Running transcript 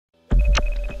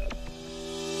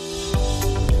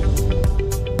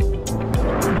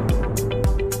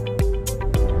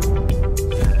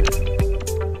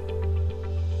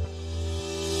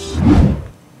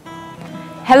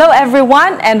Hello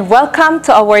everyone and welcome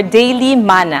to our daily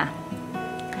Manna.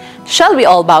 Shall we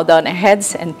all bow down our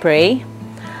heads and pray?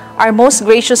 Our most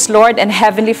gracious Lord and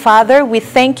Heavenly Father, we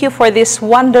thank you for this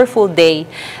wonderful day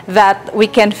that we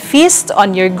can feast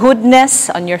on your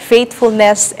goodness, on your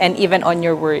faithfulness, and even on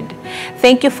your word.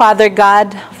 Thank you, Father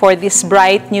God, for this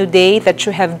bright new day that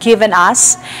you have given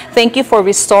us. Thank you for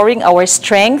restoring our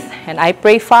strength. And I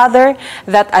pray, Father,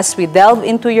 that as we delve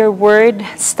into your word,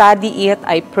 study it,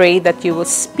 I pray that you will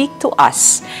speak to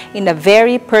us in a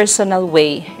very personal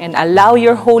way and allow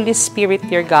your Holy Spirit,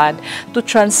 dear God, to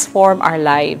transform our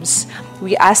lives.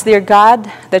 We ask, dear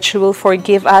God, that you will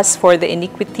forgive us for the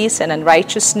iniquities and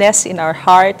unrighteousness in our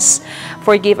hearts.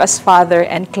 Forgive us, Father,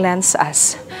 and cleanse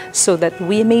us so that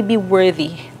we may be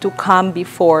worthy to come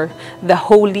before the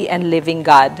holy and living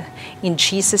God. In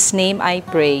Jesus' name I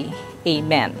pray.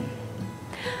 Amen.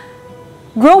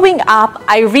 Growing up,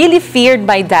 I really feared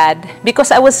my dad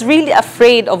because I was really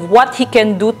afraid of what he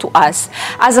can do to us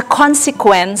as a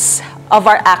consequence of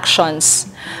our actions.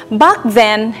 Back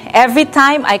then, every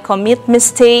time I commit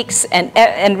mistakes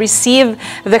and receive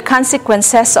the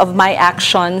consequences of my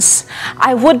actions,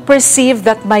 I would perceive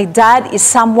that my dad is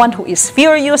someone who is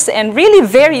furious and really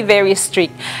very, very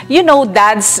strict. You know,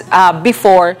 dads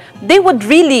before, they would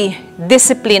really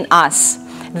discipline us.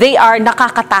 They are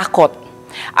nakakatakot.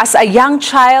 As a young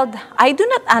child, I do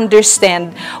not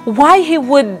understand why he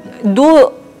would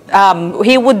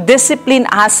discipline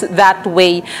us that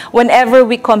way whenever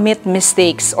we commit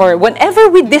mistakes or whenever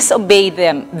we disobey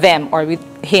them or with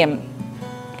him.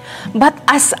 But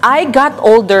as I got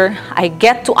older, I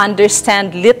get to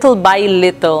understand little by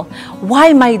little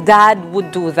why my dad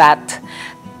would do that,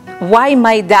 why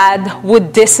my dad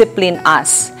would discipline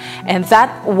us. And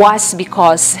that was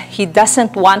because he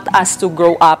doesn't want us to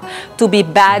grow up to be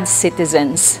bad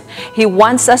citizens. He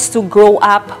wants us to grow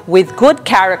up with good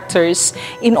characters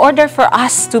in order for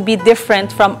us to be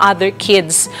different from other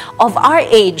kids of our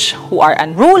age who are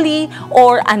unruly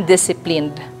or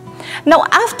undisciplined. Now,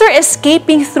 after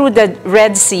escaping through the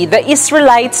Red Sea, the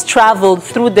Israelites traveled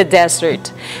through the desert,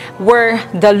 where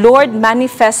the Lord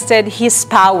manifested His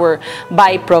power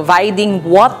by providing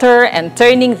water and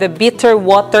turning the bitter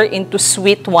water into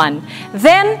sweet one.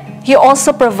 Then, He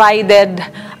also provided,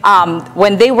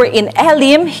 when they were in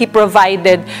Elim, He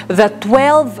provided the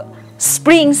 12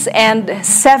 springs and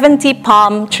 70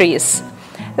 palm trees.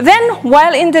 Then,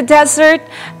 while in the desert,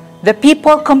 the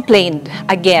people complained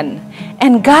again.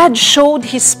 And God showed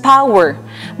His power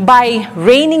by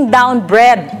raining down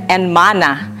bread and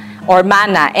manna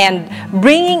and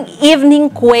bringing evening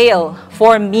quail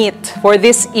for meat for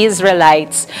these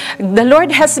Israelites. The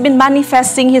Lord has been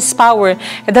manifesting His power.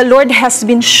 The Lord has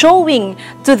been showing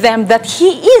to them that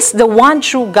He is the one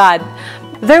true God.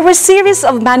 There were series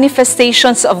of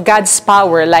manifestations of God's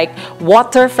power, like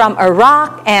water from a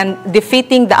rock and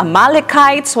defeating the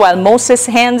Amalekites while Moses'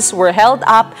 hands were held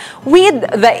up with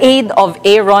the aid of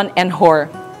Aaron and Hur.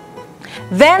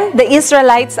 Then the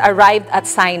Israelites arrived at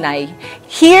Sinai.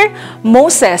 Here,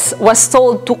 Moses was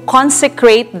told to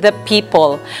consecrate the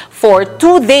people for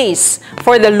 2 days,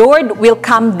 for the Lord will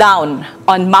come down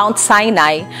on Mount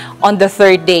Sinai on the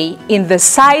third day in the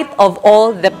sight of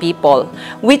all the people,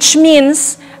 which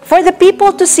means for the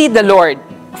people to see the Lord,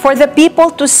 for the people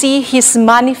to see His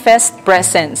manifest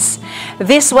presence.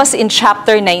 This was in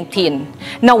chapter 19.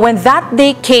 Now, when that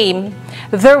day came,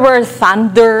 there were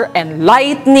thunder and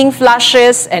lightning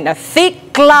flashes and a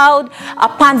thick cloud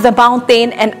upon the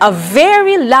mountain and a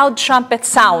very loud trumpet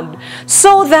sound,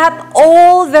 so that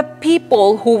all the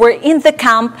people who were in the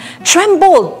camp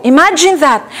trembled. Imagine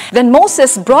that. Then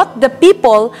Moses brought the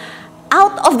people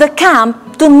out of the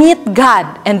camp to meet God,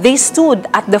 and they stood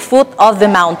at the foot of the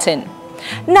mountain.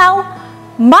 Now,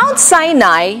 Mount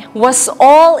Sinai was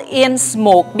all in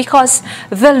smoke because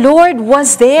the Lord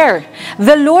was there.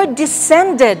 The Lord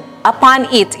descended upon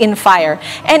it in fire,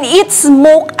 and its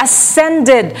smoke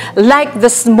ascended like the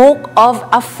smoke of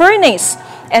a furnace,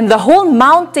 and the whole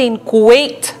mountain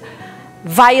quaked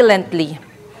violently.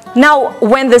 Now,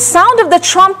 when the sound of the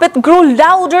trumpet grew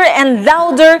louder and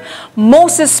louder,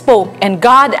 Moses spoke, and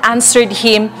God answered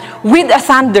him with a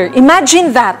thunder.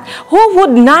 Imagine that. Who would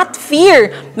not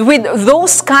fear with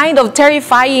those kind of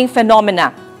terrifying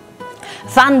phenomena?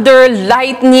 Thunder,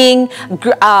 lightning,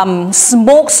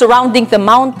 smoke surrounding the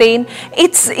mountain.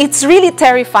 It's really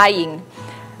terrifying.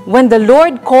 When the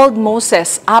Lord called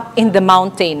Moses up in the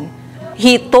mountain,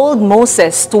 He told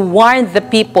Moses to warn the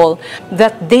people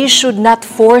that they should not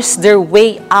force their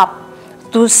way up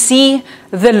to see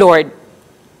the Lord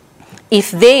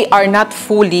if they are not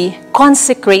fully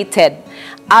consecrated.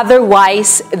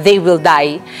 Otherwise, they will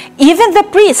die. Even the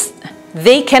priests,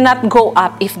 They cannot go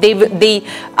up if they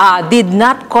did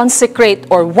not consecrate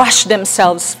or wash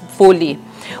themselves fully.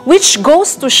 Which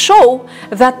goes to show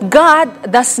that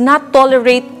God does not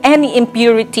tolerate any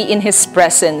impurity in His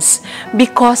presence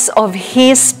because of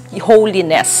His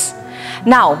holiness.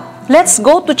 Now, let's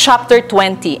go to chapter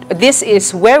 20. This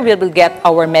is where we will get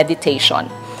our meditation.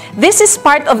 This is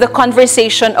part of the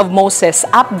conversation of Moses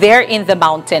up there in the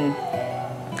mountain.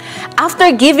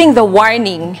 After giving the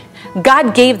warning,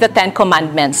 God gave the 10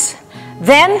 commandments.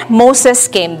 Then Moses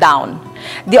came down.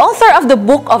 The author of the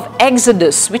book of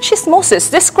Exodus, which is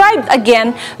Moses, described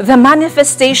again the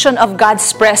manifestation of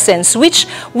God's presence, which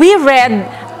we read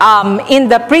in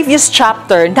the previous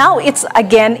chapter. Now it's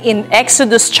again in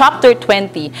Exodus chapter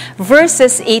 20,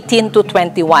 verses 18 to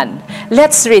 21.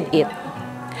 Let's read it.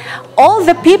 All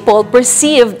the people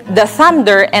perceived the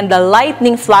thunder and the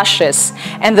lightning flashes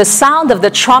and the sound of the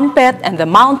trumpet and the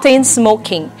mountain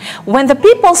smoking. When the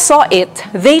people saw it,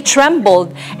 they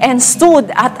trembled and stood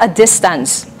at a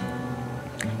distance.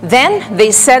 Then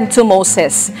they said to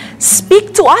Moses,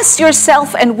 "Speak to us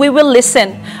yourself and we will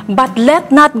listen, but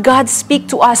let not God speak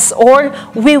to us or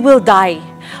we will die."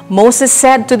 Moses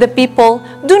said to the people,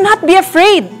 "Do not be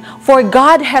afraid, for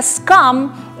God has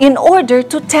come in order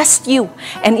to test you,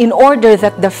 and in order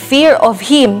that the fear of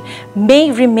Him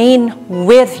may remain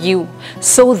with you,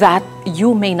 so that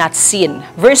you may not sin."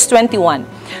 Verse 21.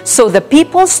 So the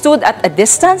people stood at a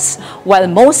distance while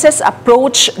Moses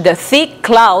approached the thick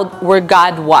cloud where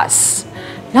God was.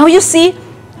 Now you see,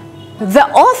 the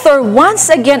author once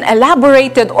again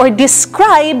elaborated or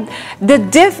described the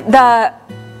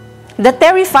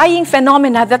terrifying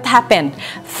phenomena that happened.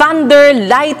 Thunder,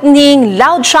 lightning,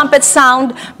 loud trumpet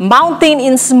sound, mountain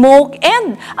in smoke,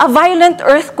 and a violent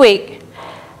earthquake.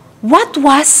 What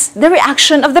was the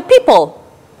reaction of the people?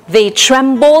 They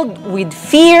trembled with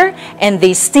fear and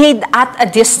they stayed at a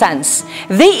distance.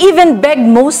 They even begged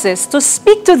Moses to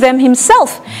speak to them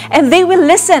himself, and they will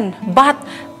listen, but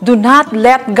do not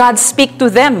let God speak to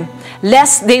them,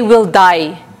 lest they will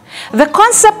die. The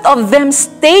concept of them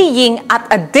staying at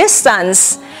a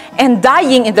distance and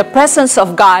dying in the presence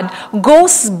of God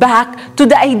goes back to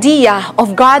the idea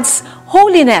of God's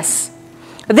holiness.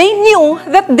 They knew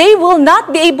that they will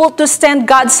not be able to stand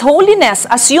God's holiness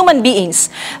as human beings.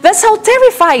 That's how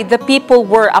terrified the people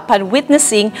were upon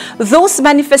witnessing those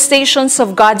manifestations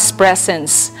of God's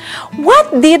presence.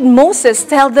 What did Moses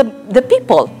tell the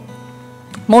people?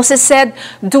 Moses said,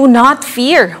 "Do not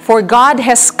fear, for God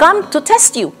has come to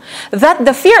test you, that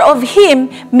the fear of Him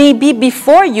may be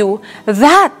before you,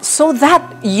 so that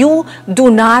you do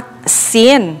not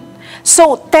sin."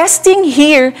 So testing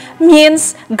here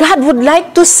means God would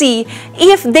like to see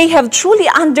if they have truly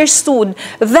understood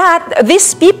that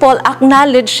these people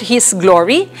acknowledge His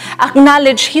glory,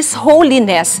 acknowledge His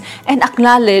holiness, and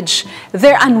acknowledge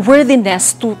their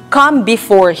unworthiness to come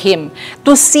before Him,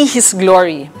 to see His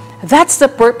glory. That's the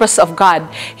purpose of God.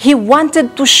 He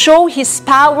wanted to show His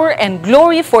power and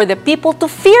glory for the people to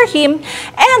fear Him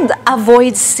and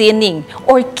avoid sinning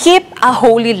or keep a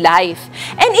holy life.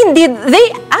 And indeed,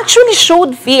 they actually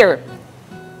showed fear.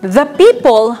 The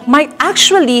people might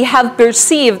actually have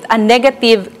perceived a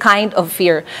negative kind of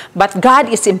fear, but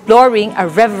God is imploring a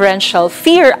reverential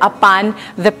fear upon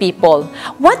the people.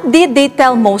 What did they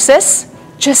tell Moses?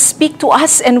 Just speak to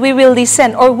us and we will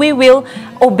listen, or we will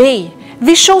obey.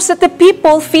 This shows that the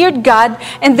people feared God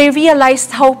and they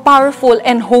realized how powerful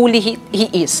and holy He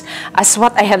is. As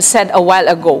what I have said a while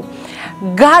ago,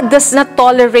 God does not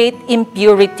tolerate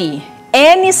impurity,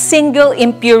 any single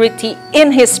impurity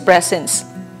in His presence.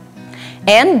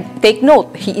 And take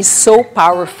note, He is so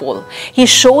powerful. He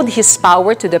showed His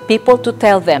power to the people to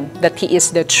tell them that He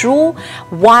is the true,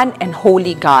 one, and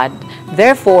holy God.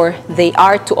 Therefore, they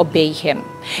are to obey Him.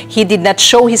 He did not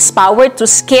show His power to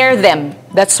scare them.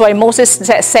 That's why Moses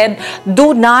said,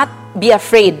 "Do not be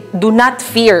afraid. Do not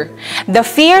fear." The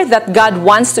fear that God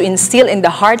wants to instill in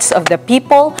the hearts of the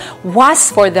people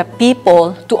was for the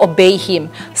people to obey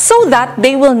Him, so that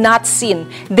they will not sin.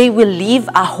 They will live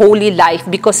a holy life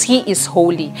because He is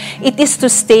holy. It is to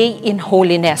stay in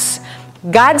holiness.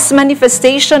 God's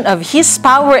manifestation of His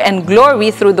power and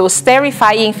glory through those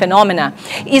terrifying phenomena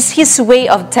is His way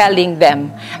of telling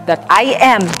them that I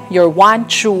am your one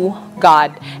true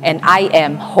God and I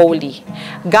am holy.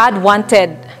 God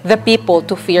wanted the people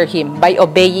to fear Him by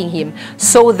obeying Him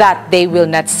so that they will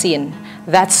not sin.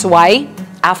 That's why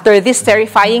After this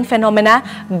terrifying phenomena,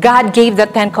 God gave the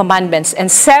 10 Commandments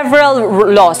and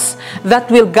several laws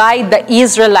that will guide the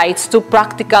Israelites to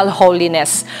practical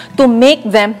holiness, to make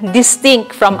them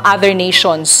distinct from other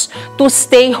nations, to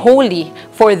stay holy,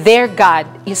 for their God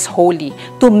is holy,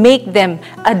 to make them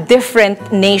a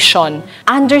different nation.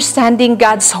 Understanding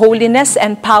God's holiness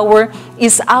and power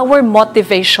is our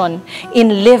motivation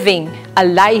in living a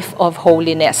life of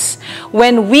holiness.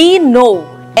 When we know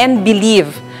and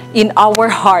believe in our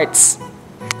hearts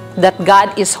that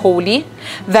God is holy,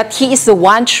 that He is the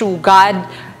one true God,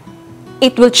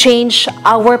 it will change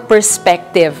our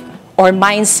perspective or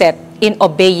mindset in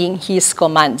obeying His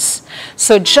commands.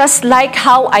 So just like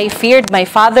how I feared my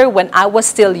father when I was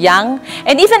still young,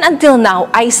 and even until now,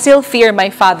 I still fear my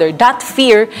father. That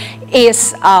fear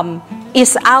is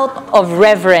out of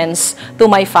reverence to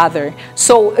my father.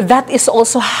 So that is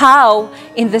also how,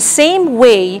 in the same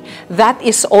way, that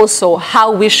is also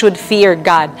how we should fear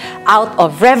God. Out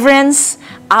of reverence,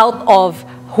 out of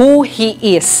who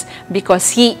He is,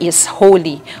 because He is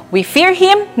holy. We fear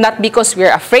Him not because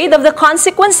we're afraid of the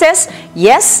consequences.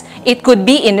 Yes, it could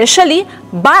be initially,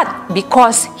 but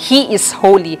because He is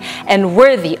holy and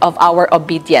worthy of our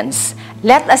obedience.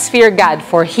 Let us fear God,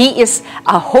 for He is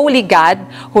a holy God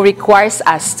who requires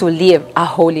us to live a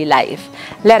holy life.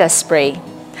 Let us pray.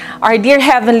 Our dear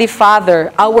Heavenly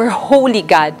Father, our holy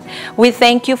God, we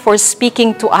thank You for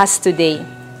speaking to us today.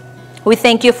 We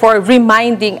thank You for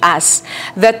reminding us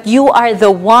that You are the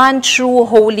one true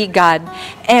holy God.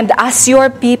 And as Your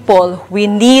people, we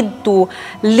need to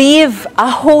live a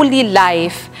holy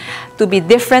life, to be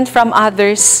different from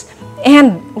others.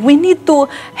 And we need to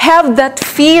have that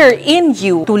fear in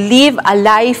You to live a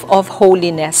life of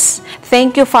holiness.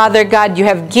 Thank You, Father God, You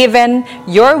have given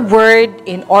Your word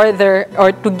in order,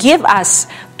 or to give us,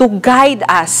 to guide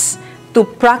us to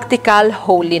practical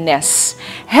holiness.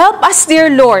 Help us, dear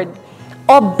Lord,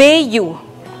 obey You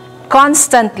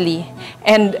constantly.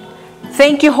 And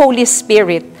thank You, Holy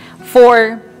Spirit,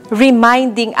 for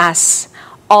reminding us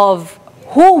of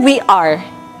who we are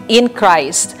in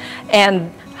Christ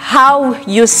and how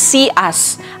You see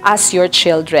us as Your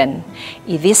children.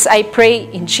 This I pray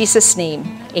in Jesus'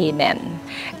 name. Amen.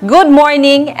 Good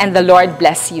morning, and the Lord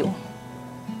bless you.